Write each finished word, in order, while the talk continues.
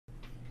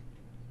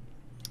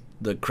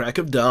The crack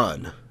of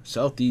dawn,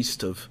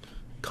 southeast of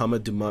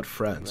Comet Dumont,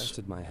 France. I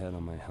rested my head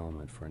on my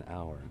helmet for an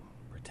hour and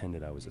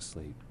pretended I was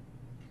asleep.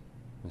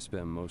 I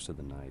spent most of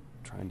the night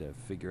trying to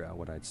figure out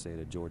what I'd say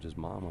to George's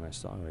mom when I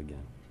saw her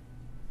again.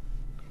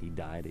 He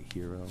died a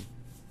hero.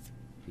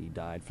 He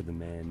died for the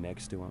man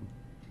next to him.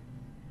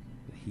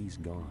 But he's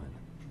gone,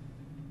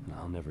 and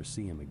I'll never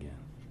see him again.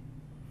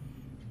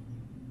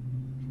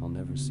 I'll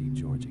never see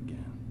George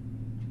again.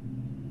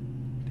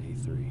 Day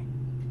 3.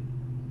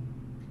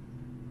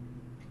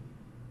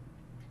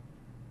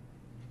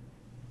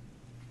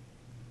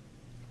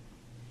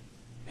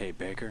 Hey,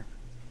 Baker.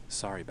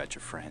 Sorry about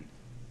your friend.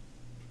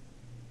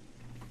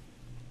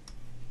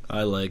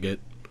 I like it.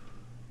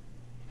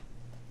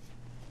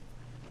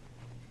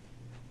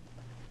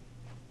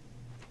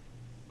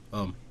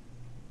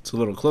 It's a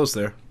little close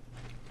there.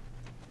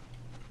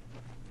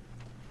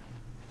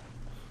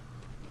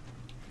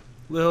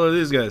 Who the hell are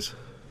these guys?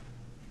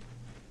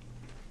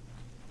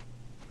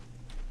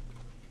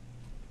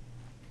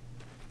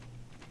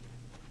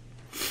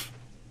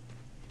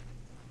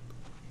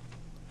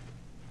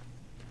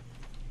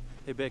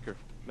 Hey, Baker.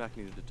 Mac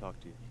needed to talk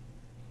to you.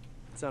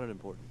 It sounded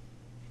important.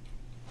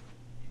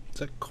 Is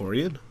that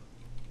Corian?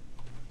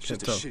 It's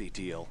just a tell. shitty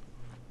deal.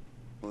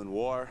 Well, in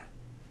war,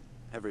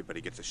 everybody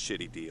gets a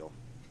shitty deal.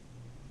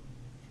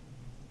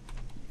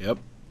 Yep.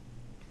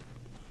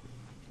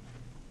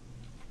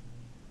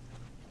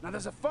 Now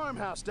there's a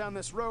farmhouse down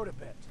this road a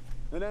bit,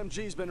 and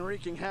MG's been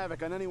wreaking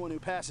havoc on anyone who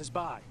passes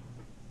by.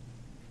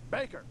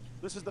 Baker,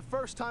 this is the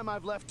first time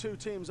I've left 2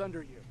 teams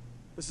under you.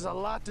 This is a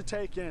lot to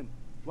take in.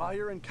 While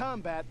you're in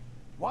combat,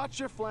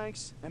 watch your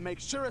flanks and make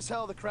sure as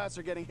hell the Krauts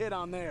are getting hit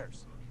on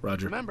theirs.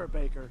 Roger. Remember,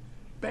 Baker,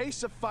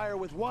 base of fire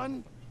with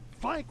one,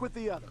 flank with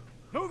the other.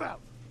 Move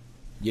out!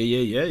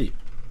 Yay.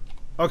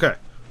 Okay.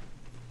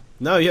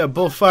 Now you have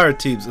both fire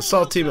teams,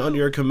 assault team under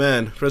your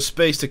command. Press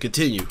space to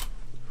continue.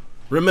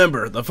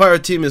 Remember, the fire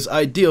team is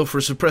ideal for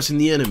suppressing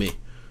the enemy.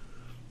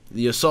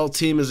 The assault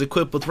team is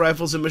equipped with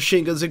rifles and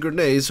machine guns and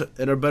grenades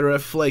and are better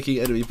at flanking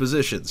enemy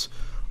positions.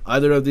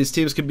 Either of these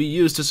teams can be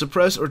used to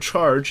suppress or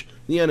charge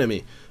the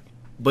enemy,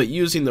 but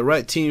using the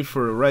right team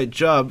for the right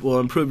job will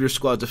improve your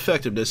squad's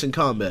effectiveness in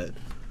combat.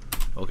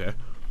 Okay.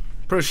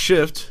 Press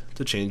shift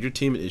to change your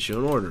team and issue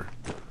an order.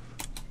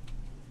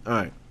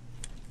 Alright.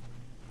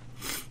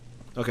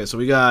 Okay, so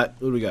we got,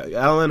 what do we got?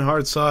 Allen,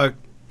 Hardsock,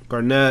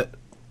 Garnett,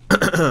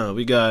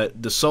 we got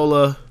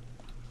DeSola.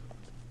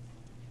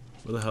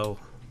 Where the hell?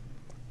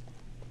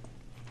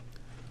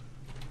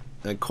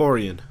 And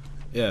Corian.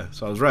 Yeah,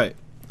 so I was right.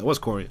 That was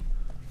Corian.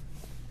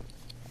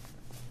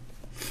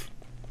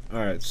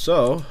 Alright,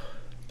 so.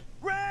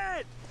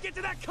 Red! Get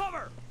to that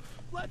cover!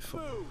 Let's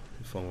move!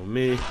 You follow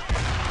me.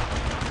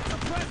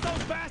 Suppress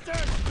those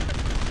bastards!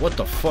 What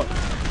the fuck?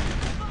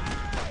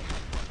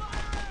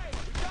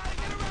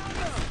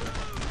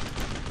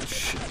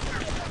 Shit.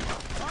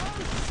 Oh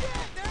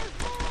shit! There's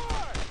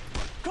more!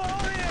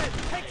 Corian!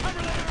 Take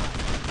cover there!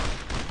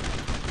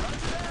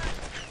 Roger that!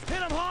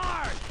 Hit him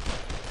hard!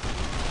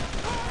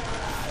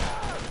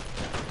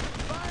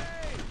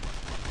 Fire!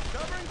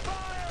 Covering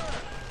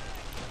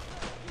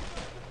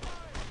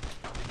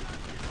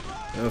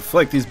fire!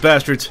 Flank these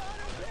bastards.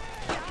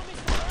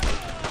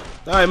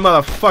 Die,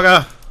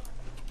 motherfucker!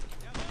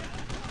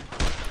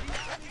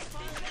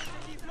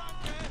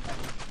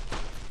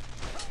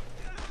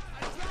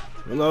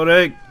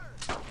 Reloading.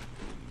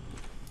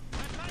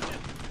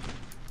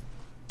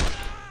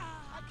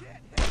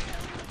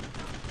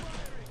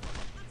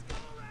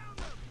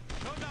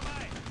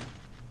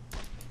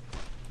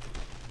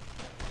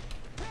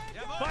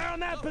 Fire on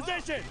that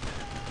position!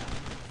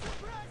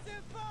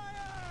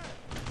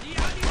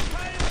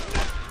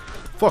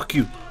 Fuck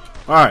you.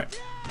 Alright.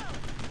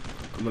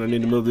 I'm gonna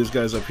need to move these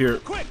guys up here.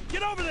 Quick,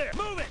 get over there!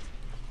 Move it!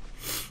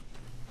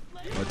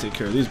 I'll take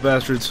care of these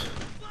bastards.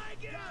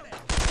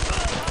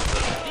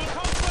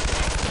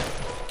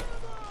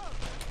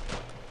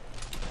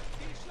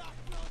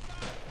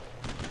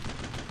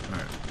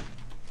 Alright.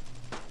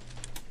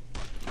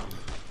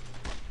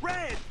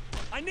 Red!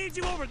 I need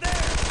you over there!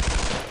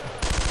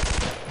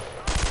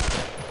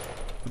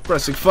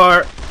 Pressing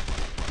fire.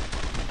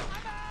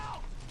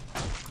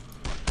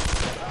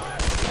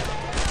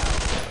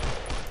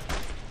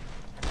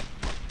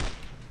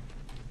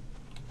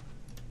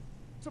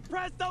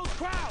 Suppress those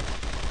crowds!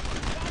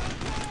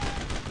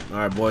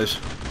 Alright, boys.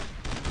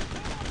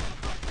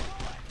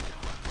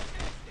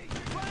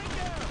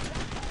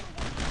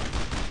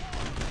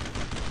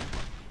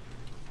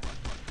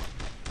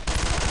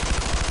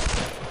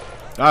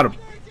 Got him.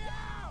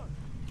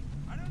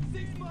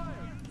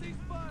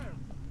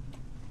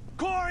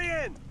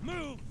 Corian!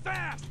 Move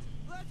fast!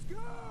 Let's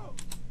go!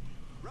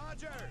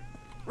 Roger!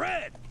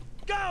 Red!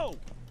 Go!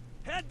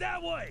 Head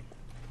that way!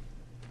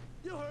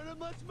 You heard him,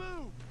 let's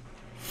move!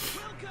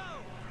 We'll go!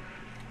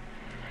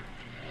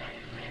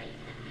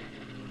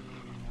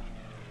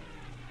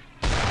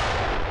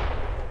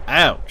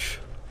 Ouch.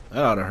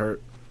 That ought to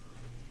hurt.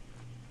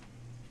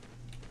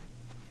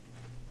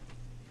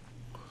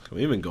 Can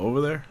we even go over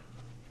there?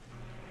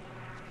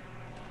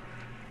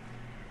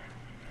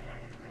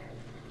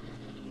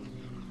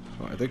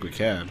 Oh, I think we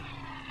can.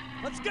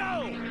 Let's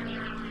go!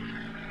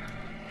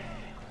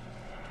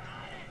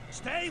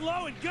 Stay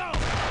low and go!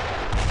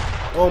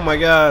 Oh my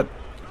god.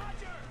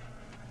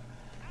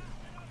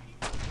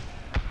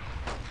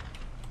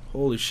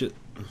 Holy shit.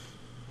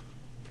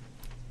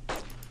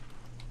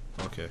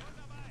 Okay.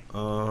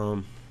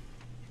 Go,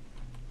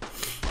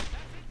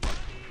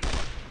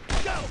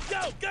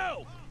 go,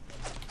 go!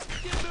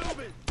 Get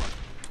moving!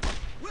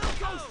 We'll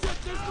go shut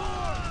this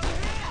door!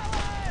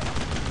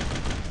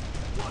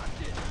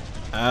 Watch it!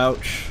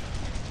 Ouch.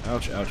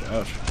 Ouch, ouch,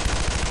 ouch.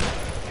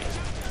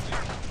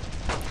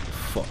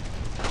 Fuck.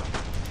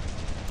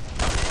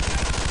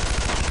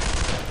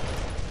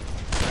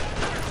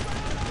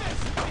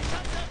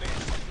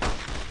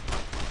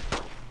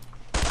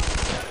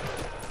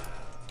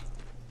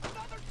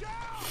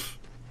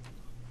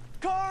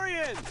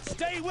 Corian,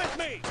 stay with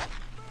me!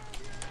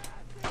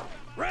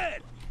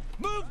 Red,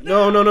 move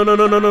No, now! no, no, no,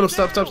 no, no, no, no,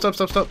 stop, stop, stop,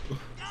 stop, stop.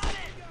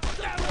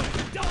 That way,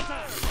 double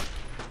time!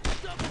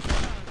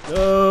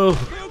 No.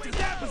 Move to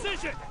that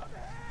position!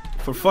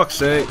 For fuck's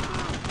sake.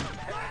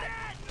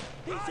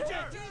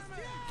 Roger!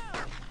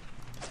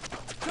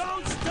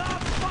 Don't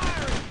stop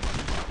firing!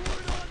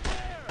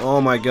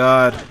 Oh my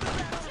god.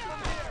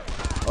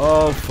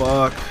 Oh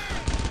fuck.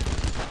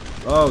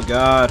 Oh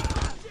god.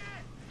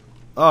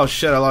 Oh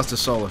shit, I lost a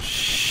solo.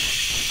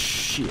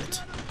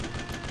 Shit.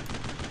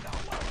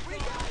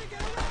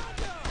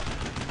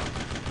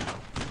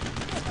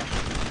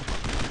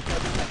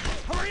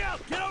 Hurry up!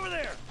 Get over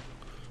there!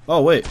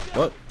 Oh wait,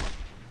 what?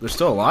 They're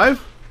still alive?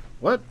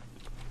 What?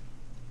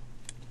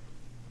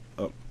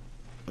 Oh.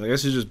 I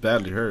guess he's just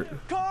badly hurt.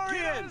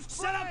 Corian,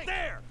 set up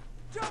there!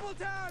 Double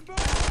time, boy!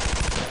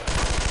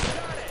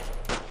 Got it!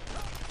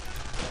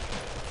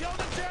 Kill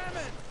the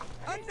German!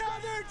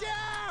 Another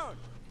down!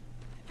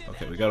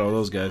 Okay, we got all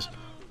those guys.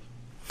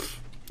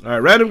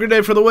 Alright, random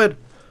grenade for the win!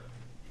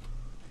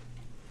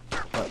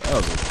 That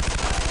was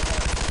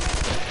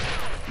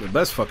the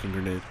best fucking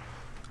grenade.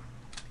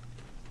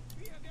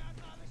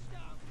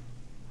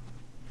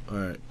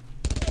 Alright.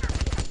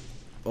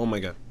 Oh my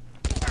god.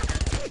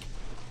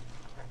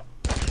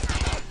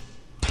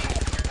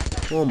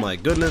 Oh my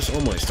goodness.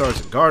 Oh my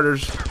stars and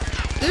garters.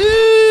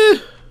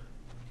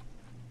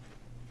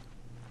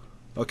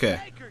 Okay.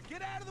 Baker,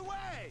 get out of the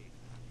way!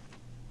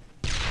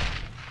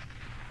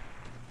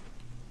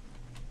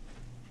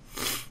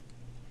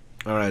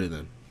 Alrighty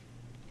then.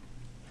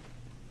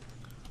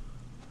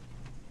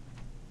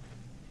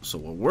 So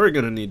what we're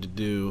gonna need to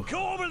do,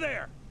 Go over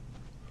there!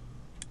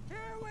 Here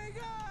we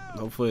go!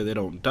 hopefully they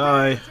don't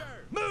die.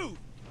 Move!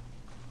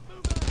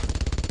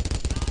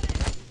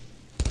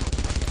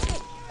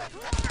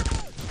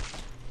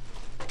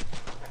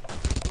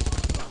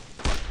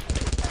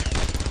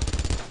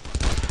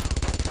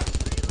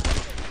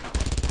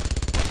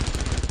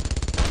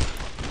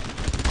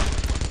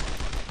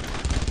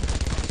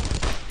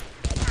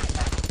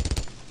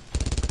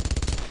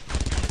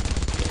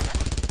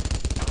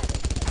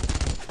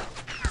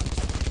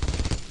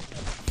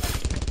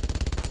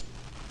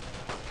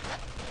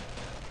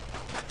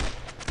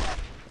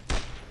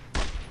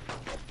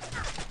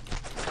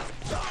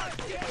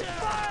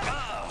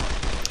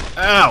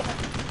 Ow!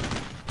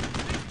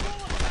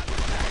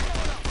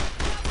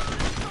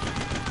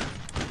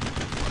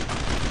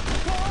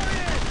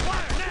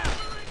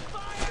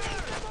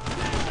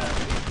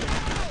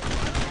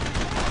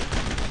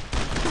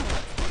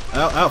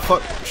 Ow, ow,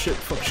 fuck, shit,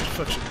 fuck, shit,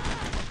 fuck, shit.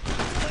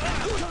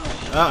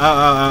 Ow, ow,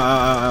 ow, ow,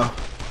 ow, ow, ow.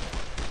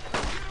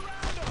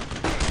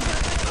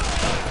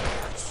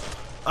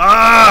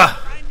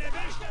 Ah!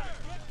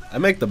 I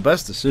make the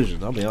best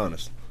decisions, I'll be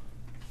honest.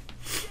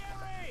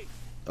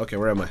 Okay,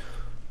 where am I?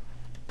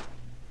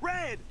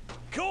 Red,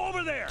 go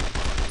over there!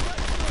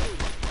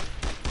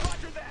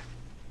 Roger that!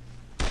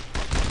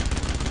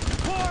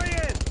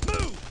 Corian,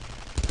 move!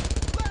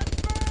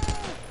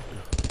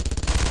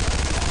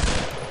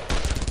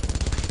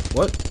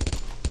 What?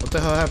 What the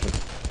hell happened?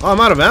 Oh,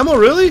 I'm out of ammo,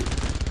 really?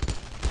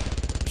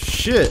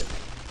 Shit.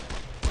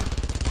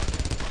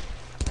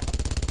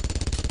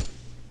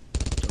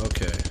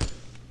 Okay.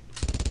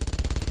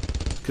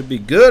 Could be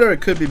good or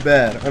it could be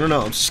bad. I don't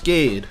know. I'm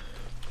scared.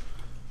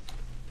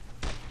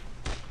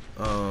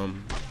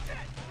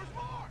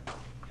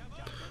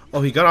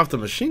 Oh, he got off the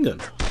machine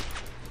gun.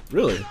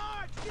 Really?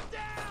 Get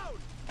down!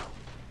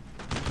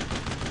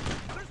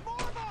 There's more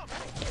of them!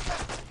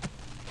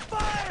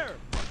 Fire!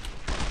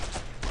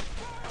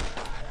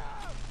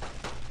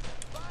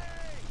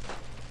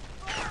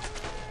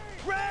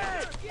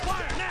 Red!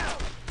 Fire now!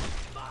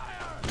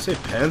 Say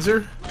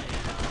Panzer?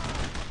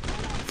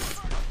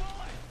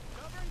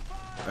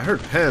 I heard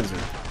Panzer.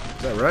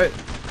 Is that right?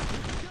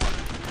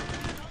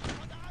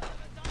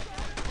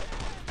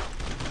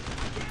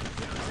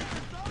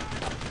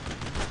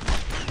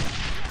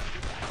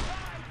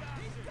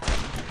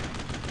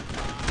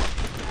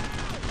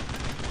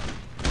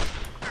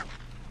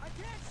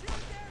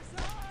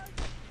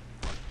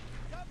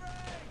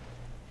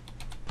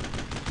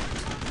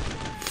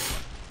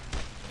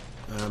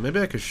 Maybe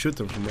I could shoot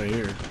them from right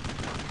here.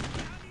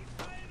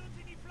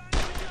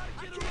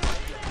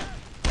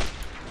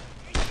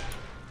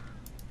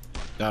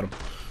 Got him.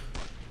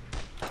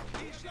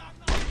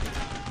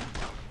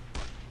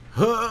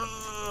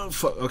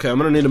 Fuck. Okay, I'm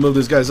gonna need to move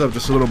these guys up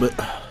just a little bit.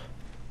 Don't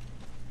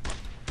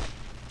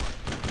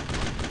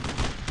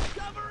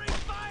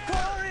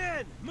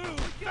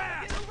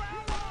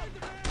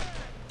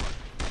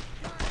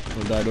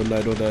die, don't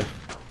die, don't die.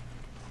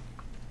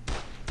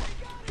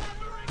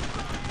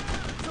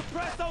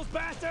 Suppress those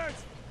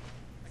bastards!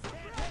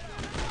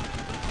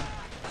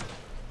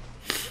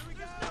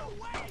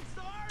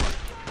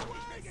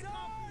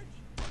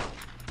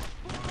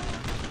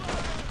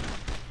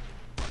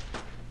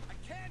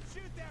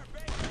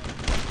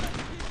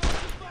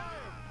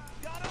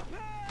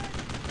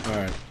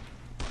 Alright.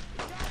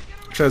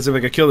 Try to see if I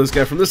can kill this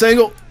guy from this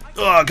angle.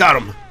 Oh,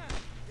 got him.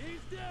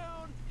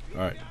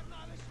 Alright.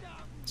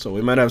 So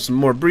we might have some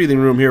more breathing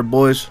room here,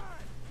 boys.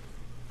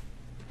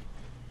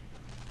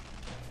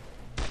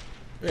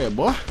 Yeah,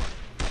 boy.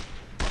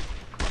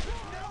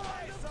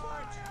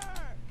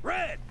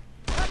 Red!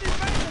 Have you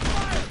made the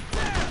fire?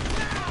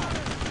 Now!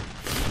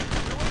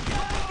 Here we go!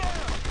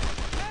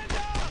 Stand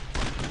up!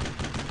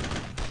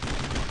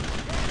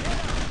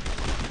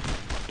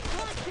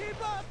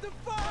 Keep up the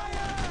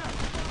fire!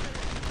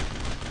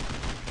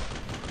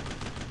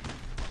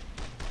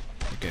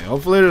 Okay,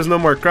 hopefully there's no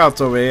more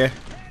Krauts over here.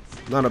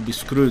 Not, I'll be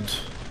screwed.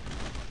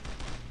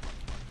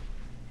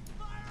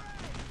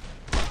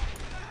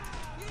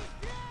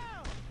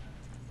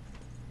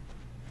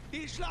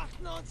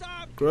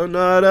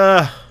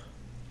 Granada!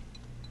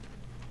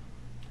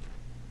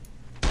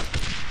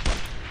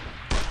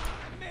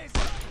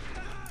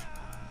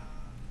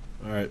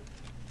 Alright,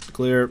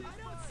 clear.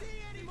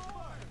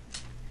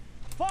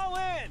 Fall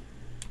in!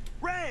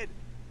 Red!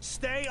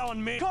 Stay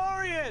on me!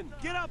 Corian!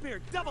 Get up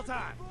here! Double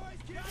time!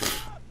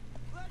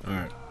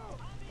 Alright.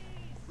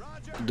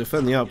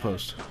 Defend the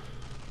outpost.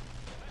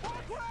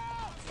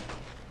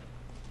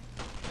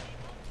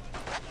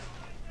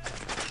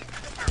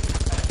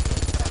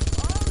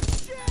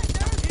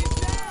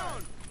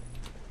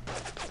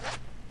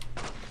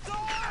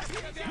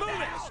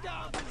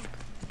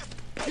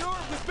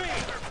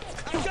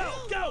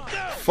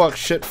 Fuck,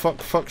 shit,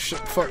 fuck, shit,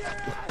 fuck.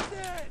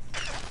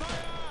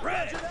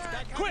 Red!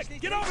 Quick!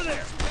 Get over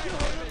there!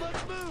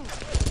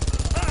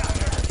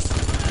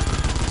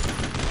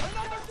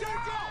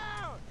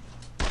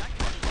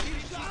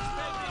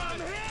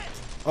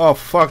 Oh,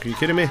 fuck, are you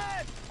kidding me?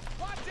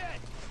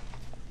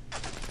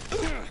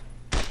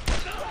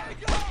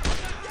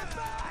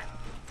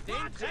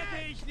 Den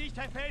treffe ich nicht,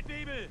 Herr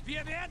Feldwebel!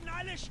 Wir werden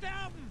alle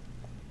sterben!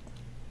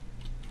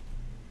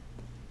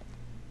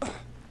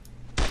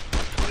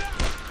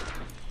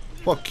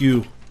 Fuck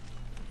you.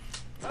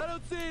 I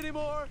don't see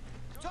anymore.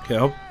 Okay,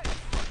 hope.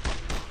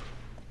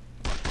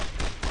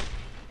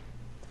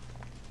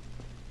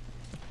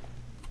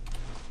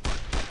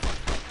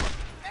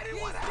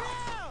 Anyone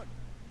down?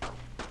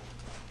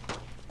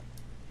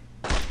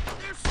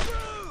 They're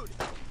screwed.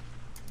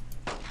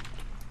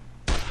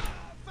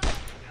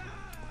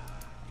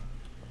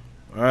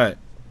 Alright.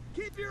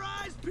 Keep your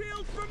eyes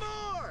peeled for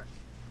more.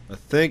 I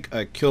think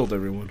I killed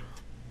everyone.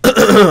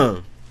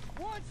 One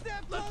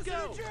step closer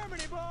to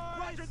Germany, boys.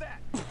 Roger that.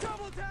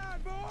 Double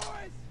time,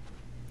 boys.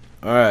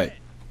 Alright.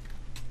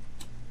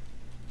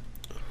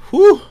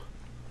 Whew.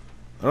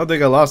 I don't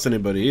think I lost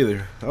anybody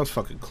either. That was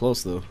fucking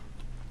close though.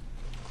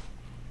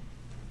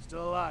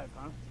 Still alive,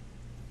 huh?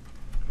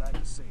 Glad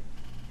to see it.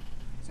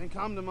 St.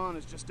 Comdemont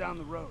is just down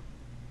the road.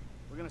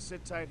 We're gonna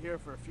sit tight here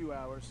for a few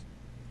hours.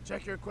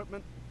 Check your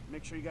equipment.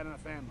 Make sure you got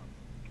enough ammo.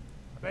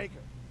 Baker,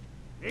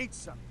 eat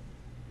something.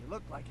 You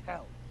look like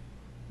hell.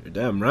 You're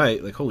damn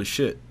right. Like, holy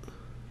shit.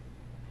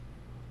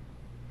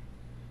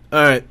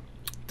 Alright.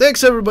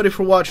 Thanks everybody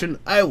for watching.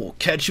 I will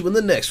catch you in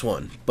the next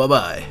one.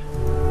 Bye-bye.